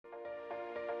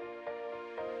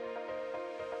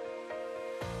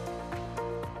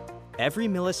Every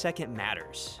millisecond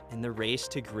matters in the race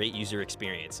to great user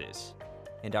experiences.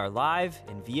 And our live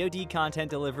and VOD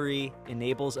content delivery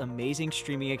enables amazing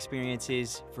streaming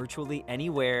experiences virtually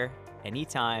anywhere,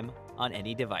 anytime, on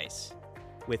any device,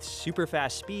 with super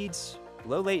fast speeds,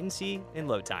 low latency, and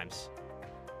load times.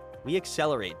 We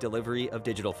accelerate delivery of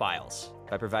digital files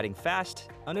by providing fast,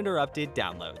 uninterrupted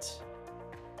downloads.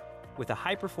 With a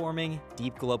high-performing,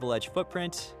 deep global edge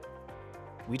footprint,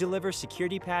 we deliver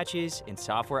security patches and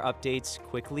software updates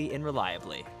quickly and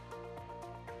reliably.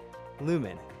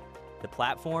 Lumen, the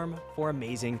platform for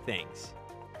amazing things.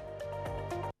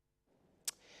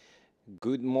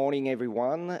 Good morning,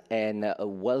 everyone, and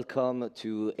welcome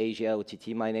to Asia OTT.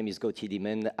 My name is Gautier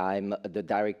Demond. I'm the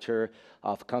Director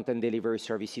of Content Delivery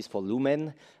Services for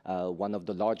Lumen, one of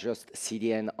the largest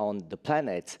CDN on the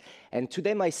planet. And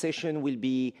today my session will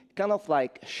be kind of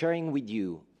like sharing with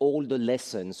you all the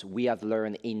lessons we have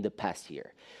learned in the past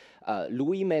year.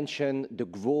 Louis mentioned the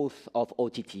growth of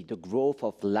OTT, the growth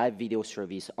of live video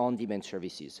service, on-demand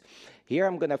services. Here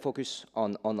I'm going to focus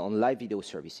on live video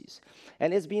services.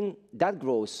 And that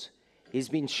growth has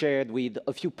been shared with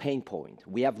a few pain points.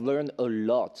 We have learned a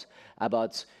lot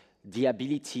about the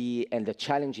ability and the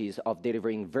challenges of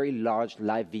delivering very large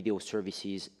live video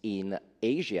services in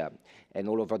Asia and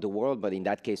all over the world, but in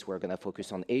that case, we're going to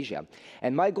focus on Asia.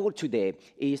 And my goal today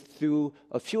is through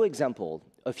a few examples,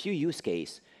 a few use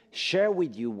cases, share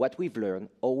with you what we've learned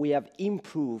or we have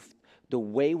improved the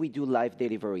way we do live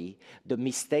delivery, the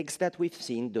mistakes that we've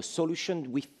seen, the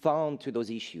solution we found to those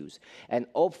issues. And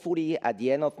hopefully, at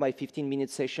the end of my 15-minute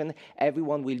session,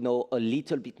 everyone will know a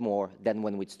little bit more than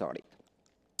when we started.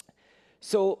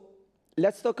 So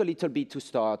let's talk a little bit to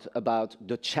start about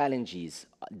the challenges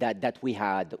that we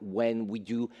had when we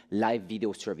do live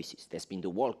video services. There's been the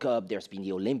World Cup, there's been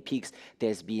the Olympics,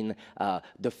 there's been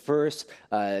the first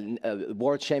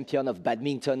world champion of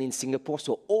badminton in Singapore.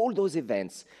 So all those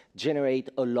events generate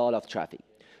a lot of traffic.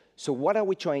 So what are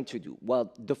we trying to do?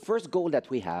 Well, the first goal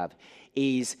that we have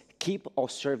is keep our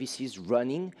services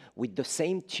running with the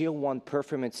same tier 1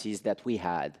 performances that we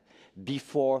had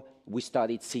before we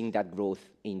started seeing that growth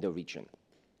in the region.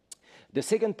 The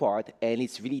second part, and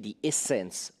it's really the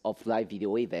essence of live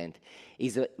video event,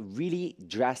 is a really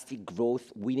drastic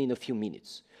growth within a few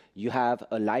minutes. You have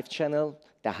a live channel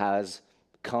that has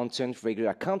content,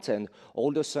 regular content.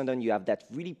 All of a sudden, you have that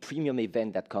really premium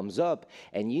event that comes up,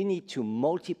 and you need to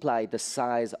multiply the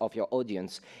size of your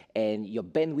audience and your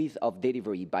bandwidth of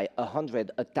delivery by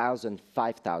 100, 1,000,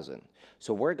 5,000.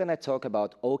 So we're going to talk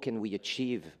about how can we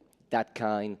achieve that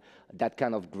kind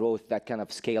of growth, that kind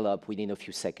of scale up within a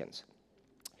few seconds.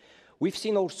 We've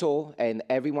seen also, and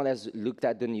everyone has looked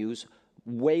at the news,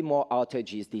 way more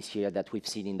outages this year than we've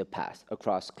seen in the past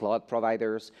across cloud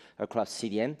providers, across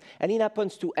CDN, and it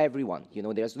happens to everyone. You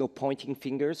know, there's no pointing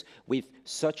fingers. With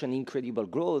such an incredible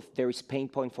growth, there is pain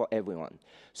point for everyone.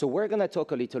 So we're going to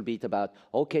talk a little bit about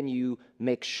how can you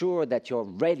make sure that you're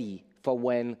ready for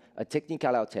when a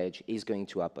technical outage is going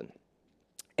to happen.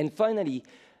 And finally,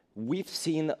 we've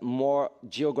seen more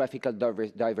geographical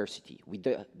diversity. With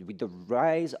the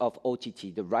rise of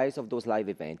OTT, the rise of those live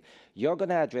events, you're going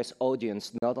to address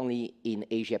audience not only in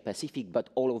Asia Pacific, but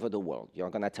all over the world. You're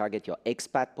going to target your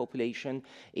expat population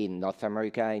in North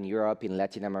America, in Europe, in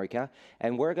Latin America.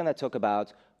 And we're going to talk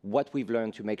about what we've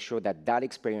learned to make sure that that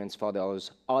experience for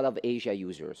those all of Asia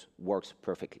users works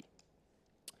perfectly.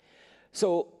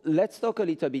 So let's talk a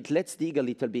little bit, let's dig a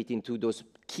little bit into those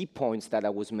key points that I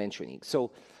was mentioning.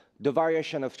 So the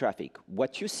variation of traffic.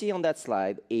 What you see on that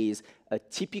slide is a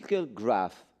typical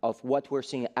graph of what we're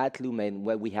seeing at Lumen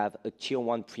where we have a tier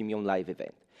 1 premium live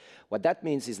event. What that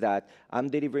means is that I'm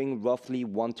delivering roughly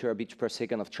 1 terabit per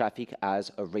second of traffic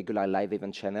as a regular live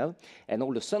event channel, and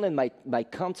all of a sudden my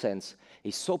content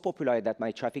is so popular that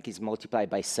my traffic is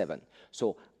multiplied by 7.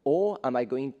 So how am I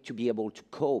going to be able to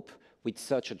cope with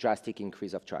such a drastic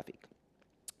increase of traffic?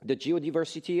 The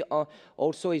geodiversity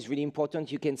also is really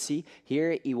important. You can see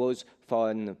here it was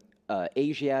from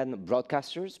Asian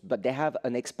broadcasters, but they have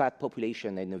an expat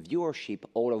population and a viewership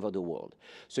all over the world.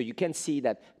 So you can see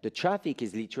that the traffic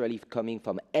is literally coming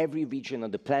from every region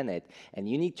on the planet, and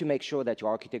you need to make sure that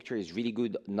your architecture is really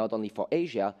good, not only for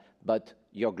Asia, but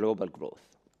your global growth.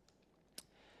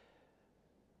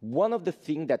 One of the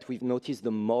things that we've noticed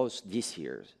the most this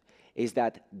year is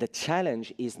that the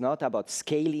challenge is not about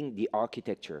scaling the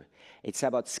architecture. It's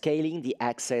about scaling the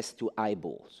access to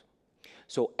eyeballs.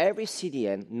 So every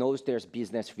CDN knows their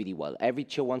business really well. Every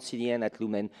tier 1 CDN at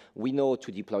Lumen, we know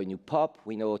to deploy new POP.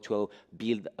 We know to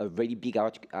build a really big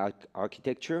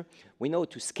architecture. We know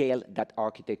to scale that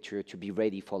architecture to be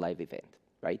ready for live event,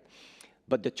 right?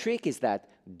 But the trick is that,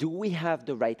 do we have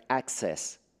the right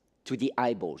access to the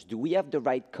eyeballs? Do we have the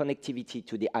right connectivity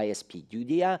to the ISP?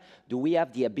 Do we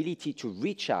have the ability to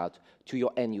reach out to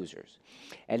your end users?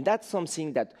 And that's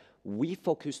something that we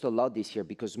focused a lot this year,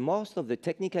 because most of the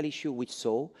technical issue we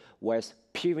saw was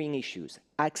peering issues,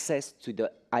 access to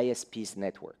the ISP's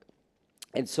network.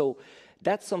 And so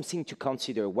that's something to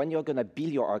consider when you're going to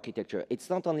build your architecture. It's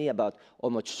not only about how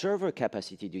much server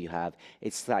capacity do you have,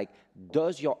 it's like,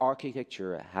 does your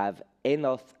architecture have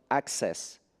enough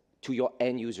access to your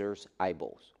end users'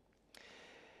 eyeballs?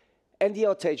 And the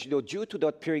outage, due to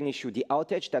that peering issue, the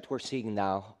outage that we're seeing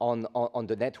now on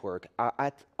the network are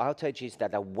outages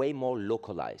that are way more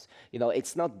localized.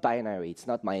 It's not binary. It's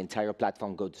not my entire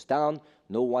platform goes down,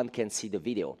 no one can see the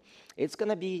video. It's going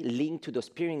to be linked to those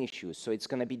peering issues. So it's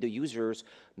going to be the users,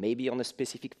 maybe on a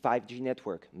specific 5G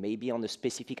network, maybe on the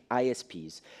specific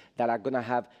ISPs, that are going to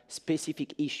have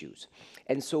specific issues.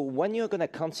 And so when you're going to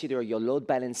consider your load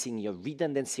balancing, your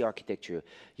redundancy architecture,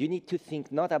 you need to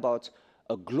think not about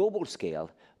a global scale,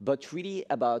 but really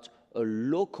about a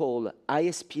local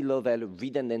ISP level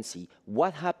redundancy.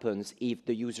 What happens if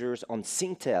the users on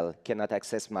Singtel cannot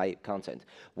access my content?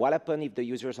 What happens if the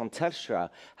users on Telstra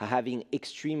are having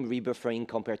extreme rebuffering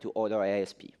compared to other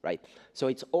ISP, right? So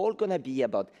it's all going to be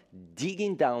about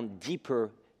digging down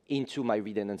deeper into my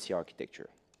redundancy architecture.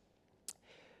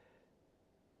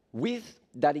 With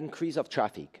that increase of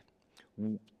traffic,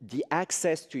 the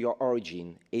access to your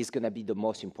origin is going to be the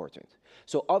most important.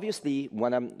 So obviously,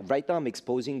 right now I'm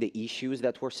exposing the issues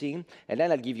that we're seeing, and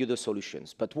then I'll give you the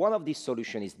solutions. But one of these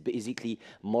solutions is basically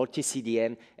multi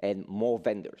CDN and more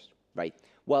vendors, right?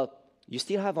 Well, you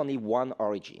still have only one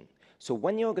origin. So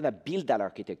when you're going to build that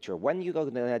architecture, when you're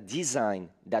going to design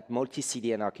that multi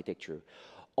CDN architecture,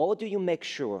 how do you make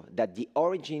sure that the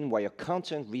origin where your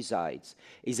content resides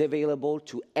is available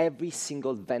to every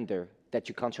single vendor that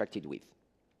you contracted with?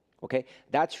 Okay,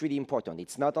 that's really important.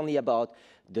 It's not only about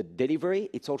the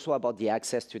delivery, it's also about the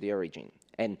access to the origin.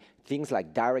 And things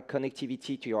like direct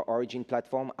connectivity to your origin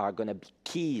platform are going to be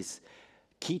key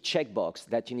checkbox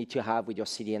that you need to have with your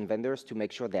CDN vendors to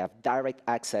make sure they have direct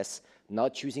access,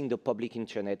 not using the public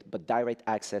internet, but direct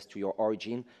access to your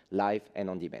origin live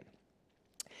and on demand.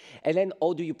 And then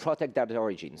how do you protect that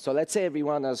origin? So let's say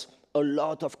everyone has a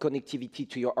lot of connectivity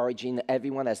to your origin,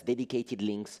 everyone has dedicated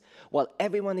links. Well,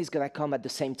 everyone is going to come at the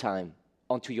same time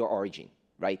onto your origin,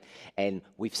 right? And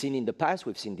we've seen in the past,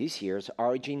 we've seen this year's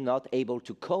origin not able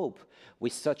to cope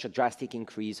with such a drastic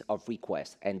increase of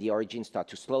requests. And the origin start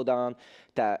to slow down,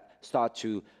 start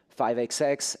to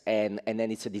 5xx, and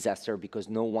then it's a disaster because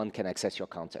no one can access your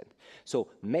content. So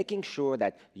making sure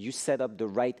that you set up the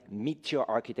right mid-tier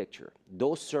architecture,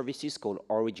 those services called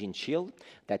Origin Shield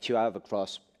that you have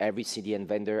across every CDN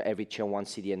vendor, every tier 1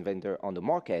 CDN vendor on the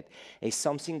market, is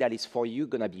something that is for you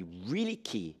going to be really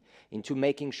key into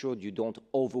making sure you don't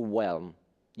overwhelm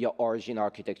your origin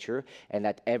architecture and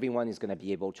that everyone is going to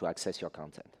be able to access your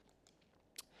content.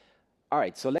 All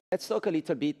right, so let's talk a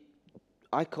little bit.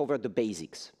 I covered the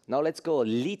basics. Now let's go a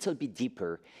little bit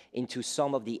deeper into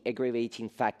some of the aggravating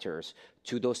factors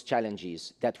to those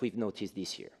challenges that we've noticed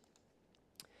this year.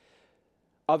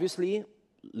 Obviously,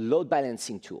 load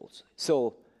balancing tools.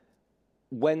 So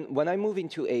when I move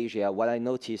into Asia, what I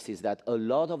noticed is that a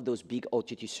lot of those big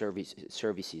OTT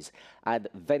services had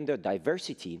vendor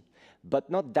diversity, but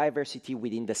not diversity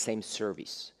within the same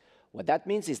service. What that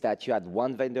means is that you had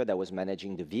one vendor that was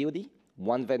managing the VOD,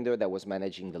 one vendor that was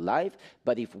managing the live,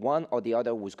 but if one or the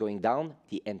other was going down,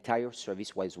 the entire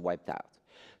service was wiped out.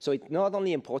 So it's not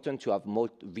only important to have more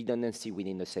redundancy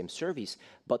within the same service,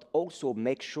 but also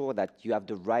make sure that you have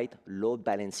the right load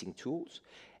balancing tools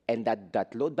and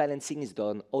that load balancing is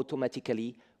done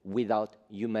automatically without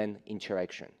human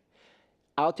interaction.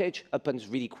 Outage happens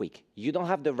really quick. You don't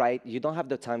have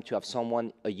the time to have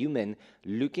someone, a human,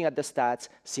 looking at the stats,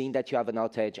 seeing that you have an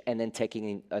outage, and then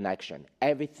taking an action.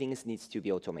 Everything needs to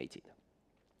be automated.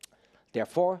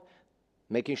 Therefore,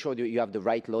 making sure that you have the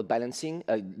right load balancing,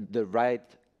 the right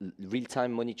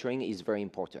real-time monitoring is very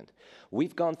important.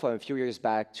 We've gone from a few years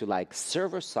back to like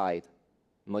server-side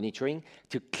monitoring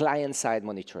to client-side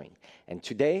monitoring. And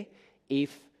today,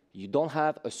 if you don't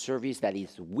have a service that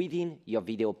is within your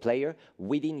video player,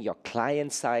 within your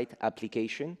client-side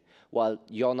application, well,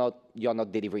 you're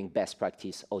not delivering best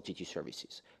practice OTT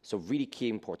services. So really key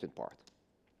important part.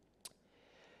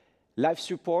 Live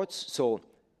supports. So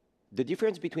the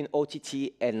difference between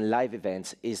OTT and live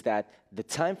events is that the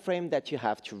time frame that you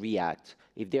have to react,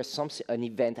 if there's an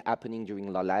event happening during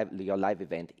your live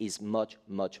event, is much,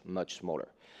 much, much smaller.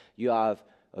 You have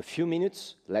a few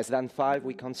minutes, less than 5,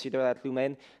 we consider at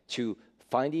Lumen, to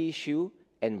find the issue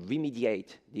and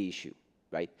remediate the issue,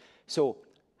 right? So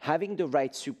having the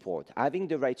right support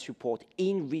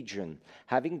in region,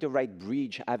 having the right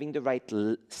bridge, having the right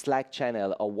Slack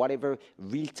channel or whatever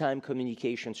real-time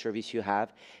communication service you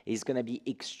have is going to be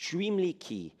extremely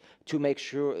key to make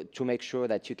sure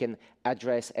that you can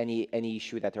address any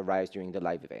issue that arises during the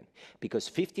live event. Because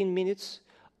 15 minutes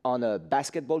on a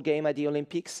basketball game at the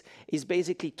Olympics is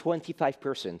basically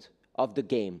 25% of the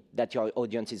game that your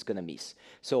audience is going to miss.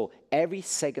 So every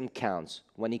second counts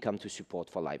when it comes to support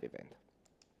for live event.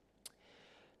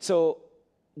 So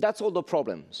that's all the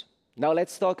problems. Now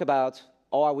let's talk about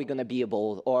how are we going to be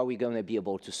able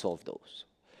to solve those.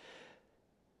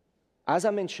 As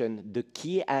I mentioned, the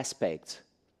key aspect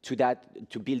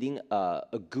to building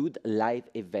a good live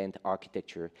event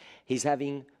architecture is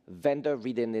having vendor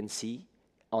redundancy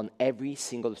on every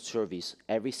single service,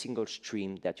 every single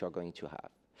stream that you're going to have.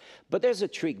 But there's a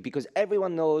trick, because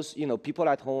everyone knows, people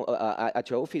at home, at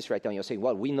your office right now, you're saying,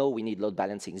 well, we know we need load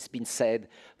balancing. It's been said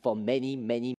for many,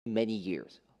 many, many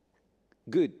years.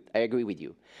 Good, I agree with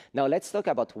you. Now let's talk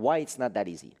about why it's not that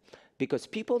easy. Because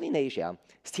people in Asia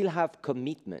still have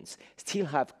commitments, still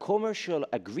have commercial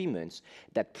agreements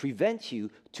that prevent you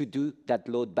to do that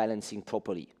load balancing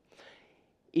properly.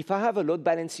 If I have a load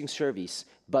balancing service,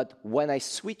 but when I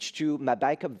switch to my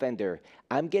backup vendor,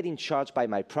 I'm getting charged by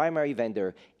my primary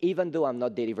vendor, even though I'm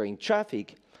not delivering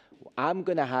traffic, I'm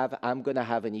gonna have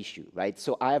an issue, right?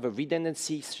 So I have a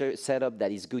redundancy setup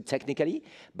that is good technically,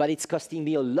 but it's costing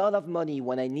me a lot of money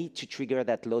when I need to trigger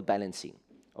that load balancing,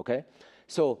 okay?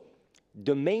 So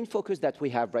the main focus that we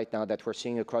have right now that we're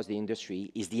seeing across the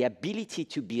industry is the ability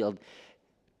to build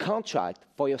contract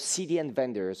for your CDN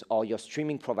vendors or your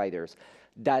streaming providers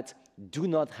that do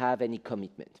not have any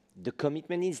commitment. The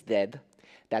commitment is dead.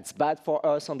 That's bad for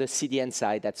us on the CDN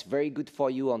side. That's very good for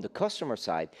you on the customer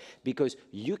side, because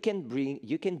you can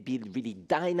build really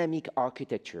dynamic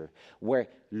architecture where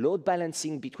load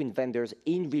balancing between vendors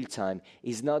in real time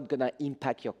is not going to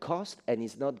impact your cost and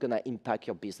is not going to impact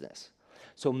your business.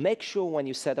 So make sure when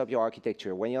you set up your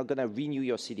architecture, when you're going to renew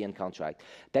your CDN contract,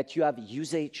 that you have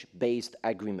usage-based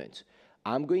agreement.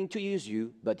 I'm going to use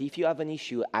you, but if you have an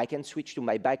issue, I can switch to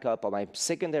my backup or my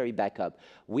secondary backup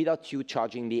without you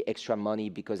charging me extra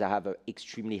money because I have an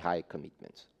extremely high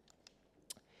commitment.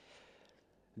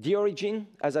 The origin,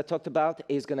 as I talked about,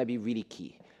 is going to be really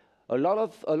key. A lot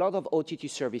of OTT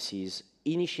services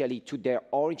initially took their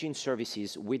origin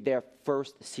services with their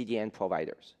first CDN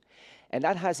providers. And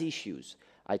that has issues.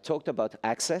 I talked about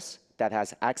access. That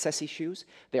has access issues.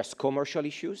 There's commercial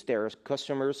issues. There are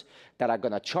customers that are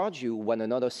going to charge you when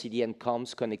another CDN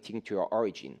comes connecting to your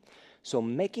origin. So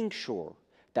making sure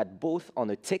that both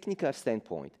on a technical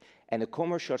standpoint and a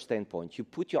commercial standpoint, you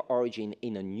put your origin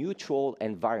in a neutral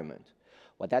environment.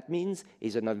 What that means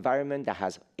is an environment that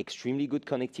has extremely good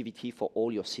connectivity for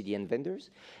all your CDN vendors,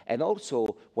 and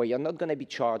also where you're not going to be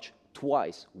charged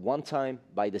twice, one time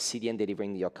by the CDN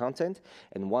delivering your content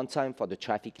and one time for the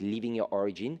traffic leaving your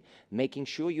origin. Making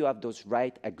sure you have those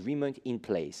right agreement in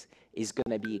place is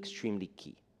going to be extremely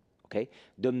key. Okay?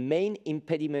 The main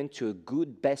impediment to a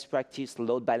good best practice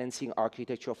load balancing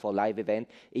architecture for live event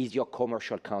is your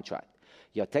commercial contract.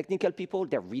 Your technical people,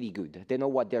 they're really good. They know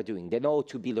what they're doing. They know how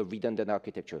to build a redundant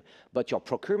architecture. But your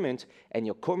procurement and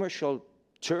your commercial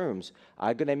terms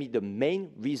are going to be the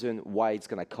main reason why it's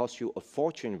going to cost you a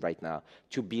fortune right now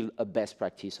to build a best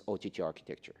practice OTT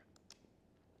architecture.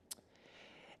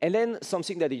 And then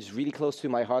something that is really close to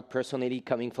my heart personally,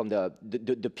 coming from the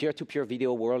peer-to-peer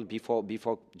video world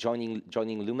before joining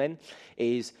Lumen,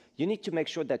 is you need to make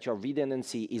sure that your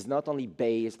redundancy is not only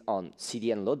based on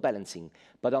CDN load balancing,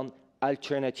 but on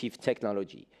alternative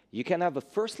technology. You can have a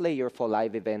first layer for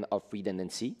live event of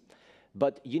redundancy,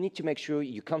 but you need to make sure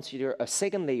you consider a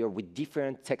second layer with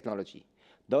different technology.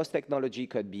 Those technology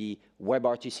could be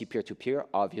WebRTC peer-to-peer.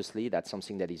 Obviously, that's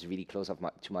something that is really close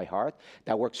to my heart.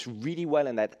 That works really well,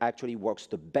 and that actually works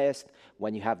the best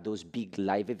when you have those big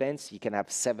live events. You can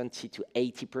have 70 to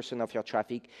 80% of your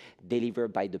traffic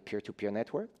delivered by the peer-to-peer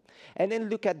network. And then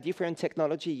look at different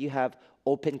technology. You have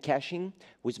open caching,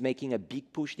 who's making a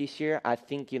big push this year. I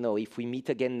think, if we meet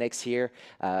again next year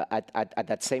at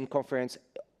that same conference,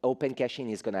 open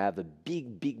caching is going to have a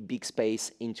big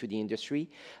space into the industry.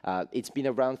 It's been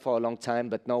around for a long time,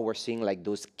 but now we're seeing like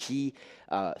those key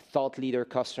thought leader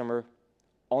customer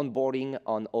onboarding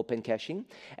on open caching.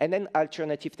 And then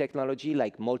alternative technology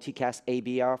like multicast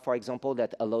ABR, for example,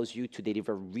 that allows you to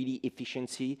deliver really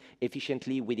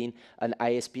efficiently within an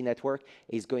ISP network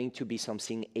is going to be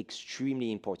something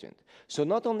extremely important. So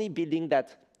not only building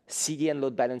that CDN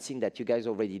load balancing that you guys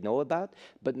already know about,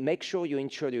 but make sure you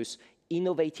introduce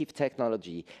innovative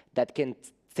technology that can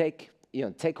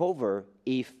take over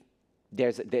if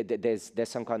there's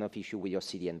some kind of issue with your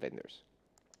CDN vendors.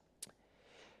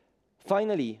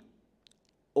 Finally,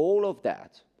 all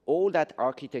that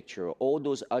architecture, all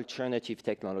those alternative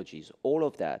technologies, all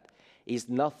of that is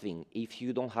nothing if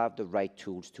you don't have the right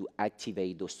tools to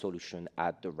activate those solutions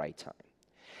at the right time.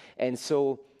 And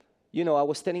so, you know, I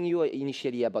was telling you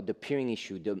initially about the peering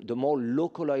issue, the more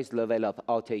localized level of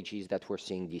outages that we're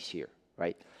seeing this year,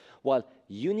 right? Well,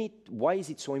 why is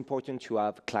it so important to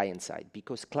have client-side?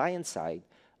 Because client-side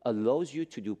allows you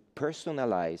to do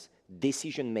personalized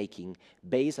decision-making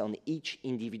based on each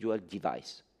individual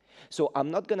device. So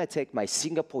I'm not going to take my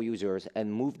Singapore users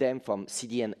and move them from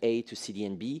CDN A to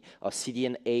CDN B or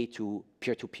CDN A to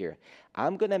peer-to-peer.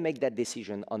 I'm going to make that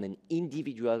decision on an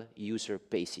individual user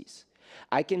basis.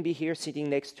 I can be here sitting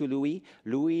next to Louis.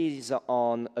 Louis is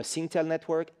on a Singtel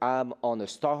network. I'm on a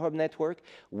StarHub network.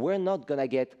 We're not going to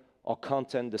get our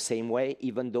content the same way,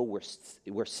 even though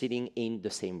we're sitting in the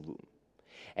same room.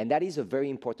 And that is a very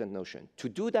important notion. To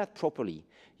do that properly,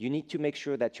 you need to make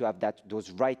sure that you have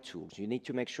those right tools. You need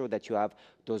to make sure that you have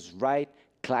those right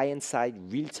client-side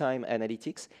real-time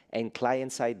analytics and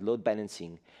client-side load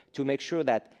balancing to make sure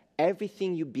that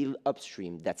everything you build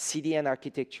upstream, that CDN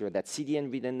architecture, that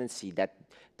CDN redundancy,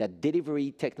 that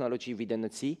delivery technology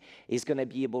redundancy, is going to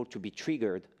be able to be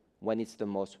triggered when it's the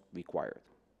most required.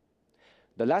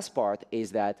 The last part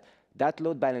is that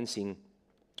load balancing.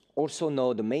 Also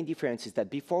know the main difference is that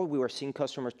before we were seeing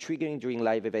customers triggering during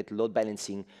live event load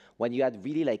balancing when you had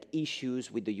really like issues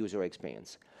with the user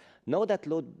experience. Now that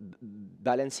load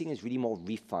balancing is really more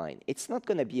refined. It's not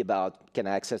going to be about can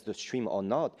I access the stream or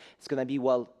not. It's going to be,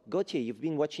 well, Gautier, you've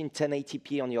been watching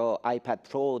 1080p on your iPad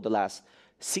Pro the last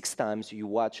 6 times you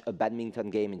watch a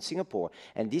badminton game in Singapore,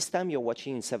 and this time you're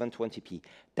watching in 720p.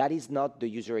 That is not the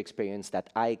user experience that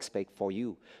I expect for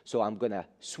you. So I'm going to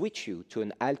switch you to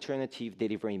an alternative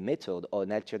delivery method or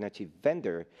an alternative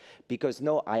vendor because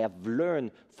now I have learned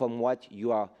from what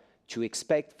you are to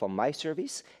expect from my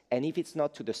service, and if it's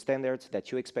not to the standards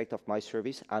that you expect of my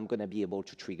service, I'm going to be able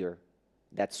to trigger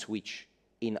that switch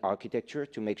in architecture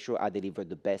to make sure I deliver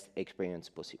the best experience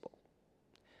possible.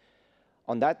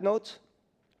 On that note,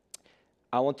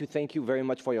 I want to thank you very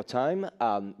much for your time.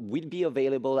 We'll be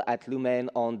available at Lumen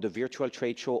on the virtual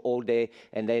trade show all day,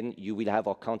 and then you will have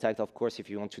our contact, of course, if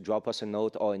you want to drop us a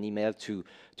note or an email to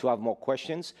have more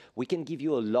questions. We can give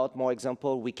you a lot more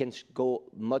example. We can go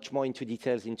much more into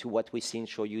details into what we've seen,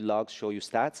 show you logs, show you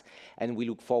stats, and we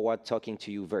look forward to talking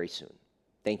to you very soon.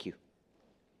 Thank you.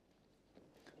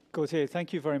 Gautier,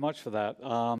 thank you very much for that.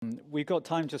 We've got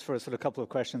time just for a sort of couple of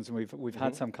questions, and we've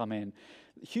had some come in.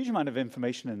 Huge amount of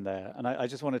information in there, and I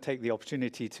just want to take the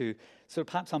opportunity to sort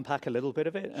of perhaps unpack a little bit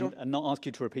of it and not ask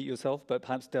you to repeat yourself, but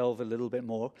perhaps delve a little bit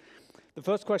more. The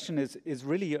first question is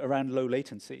really around low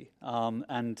latency,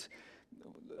 and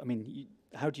I mean,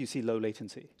 how do you see low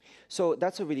latency? So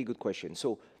that's a really good question.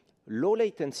 So low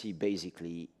latency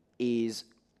basically is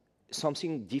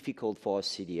something difficult for us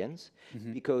CDNs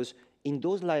because in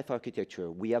those live architecture,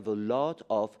 we have a lot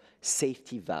of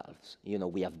safety valves. You know,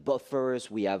 we have buffers,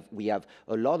 we have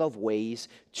a lot of ways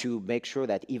to make sure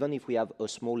that even if we have a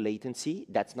small latency,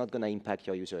 that's not going to impact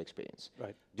your user experience.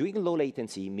 Right. Doing low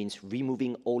latency means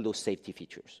removing all those safety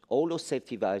features. All those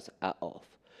safety valves are off.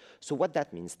 So what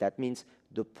that means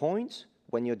the point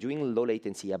when you're doing low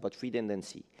latency about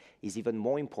redundancy is even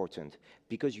more important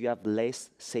because you have less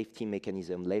safety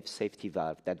mechanism, less safety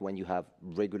valve than when you have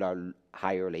regular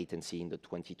higher latency in the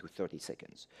 20 to 30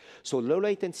 seconds. So low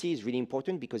latency is really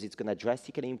important because it's going to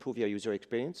drastically improve your user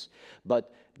experience,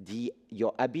 but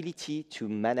your ability to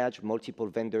manage multiple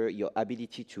vendors, your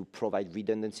ability to provide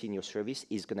redundancy in your service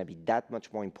is going to be that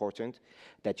much more important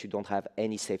that you don't have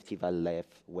any safety valve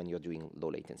left when you're doing low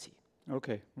latency.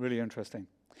 Okay, really interesting.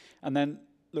 And then,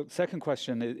 look, second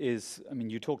question is, I mean,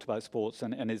 you talked about sports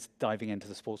and it's diving into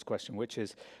the sports question, which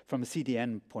is from a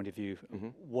CDN point of view,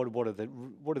 what are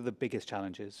the biggest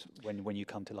challenges when you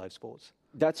come to live sports?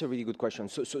 That's a really good question.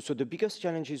 So the biggest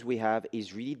challenges we have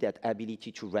is really that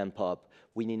ability to ramp up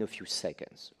within a few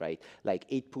seconds, right? Like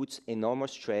it puts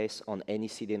enormous stress on any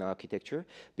CDN architecture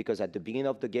because at the beginning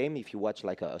of the game, if you watch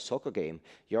like a soccer game,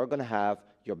 you're going to have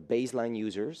your baseline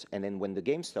users, and then when the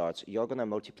game starts, you're going to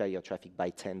multiply your traffic by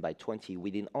 10, by 20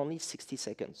 within only 60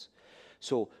 seconds.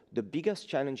 So the biggest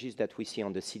challenges that we see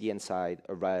on the CDN side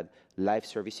around live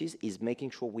services is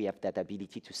making sure we have that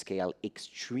ability to scale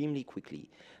extremely quickly,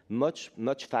 much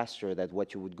faster than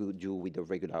what you would do with a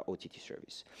regular OTT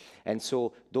service. And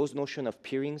so those notion of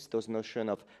peerings, those notion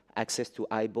of access to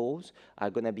eyeballs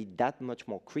are going to be that much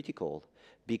more critical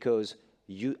because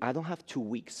I don't have 2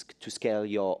 weeks to scale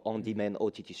your on-demand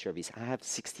OTT service. I have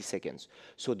 60 seconds.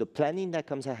 So the planning that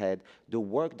comes ahead, the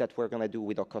work that we're going to do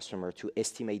with our customer to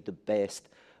estimate the best,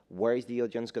 where is the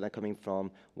audience going to coming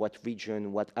from, what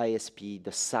region, what ISP,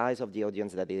 the size of the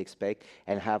audience that they expect,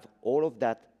 and have all of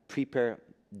that prepared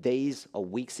days or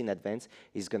weeks in advance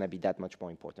is going to be that much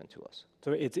more important to us.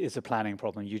 So it's a planning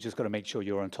problem. You just got to make sure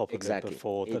you're on top of it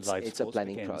before the live it's a sports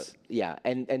planning begins. Yeah,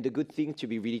 and the good thing, to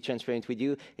be really transparent with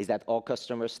you, is that our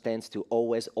customers tend to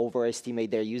always overestimate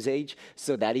their usage.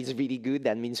 So that is really good.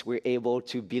 That means we're able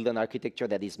to build an architecture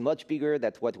that is much bigger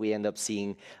than what we end up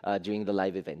seeing during the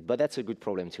live event. But that's a good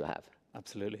problem to have.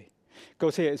 Absolutely.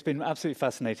 Gautier, it's been absolutely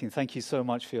fascinating. Thank you so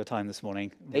much for your time this morning.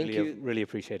 Thank you. Really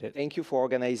appreciate it. Thank you for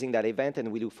organizing that event,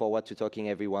 and we look forward to talking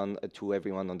to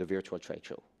everyone on the virtual trade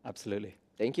show. Absolutely.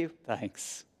 Thank you.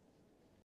 Thanks.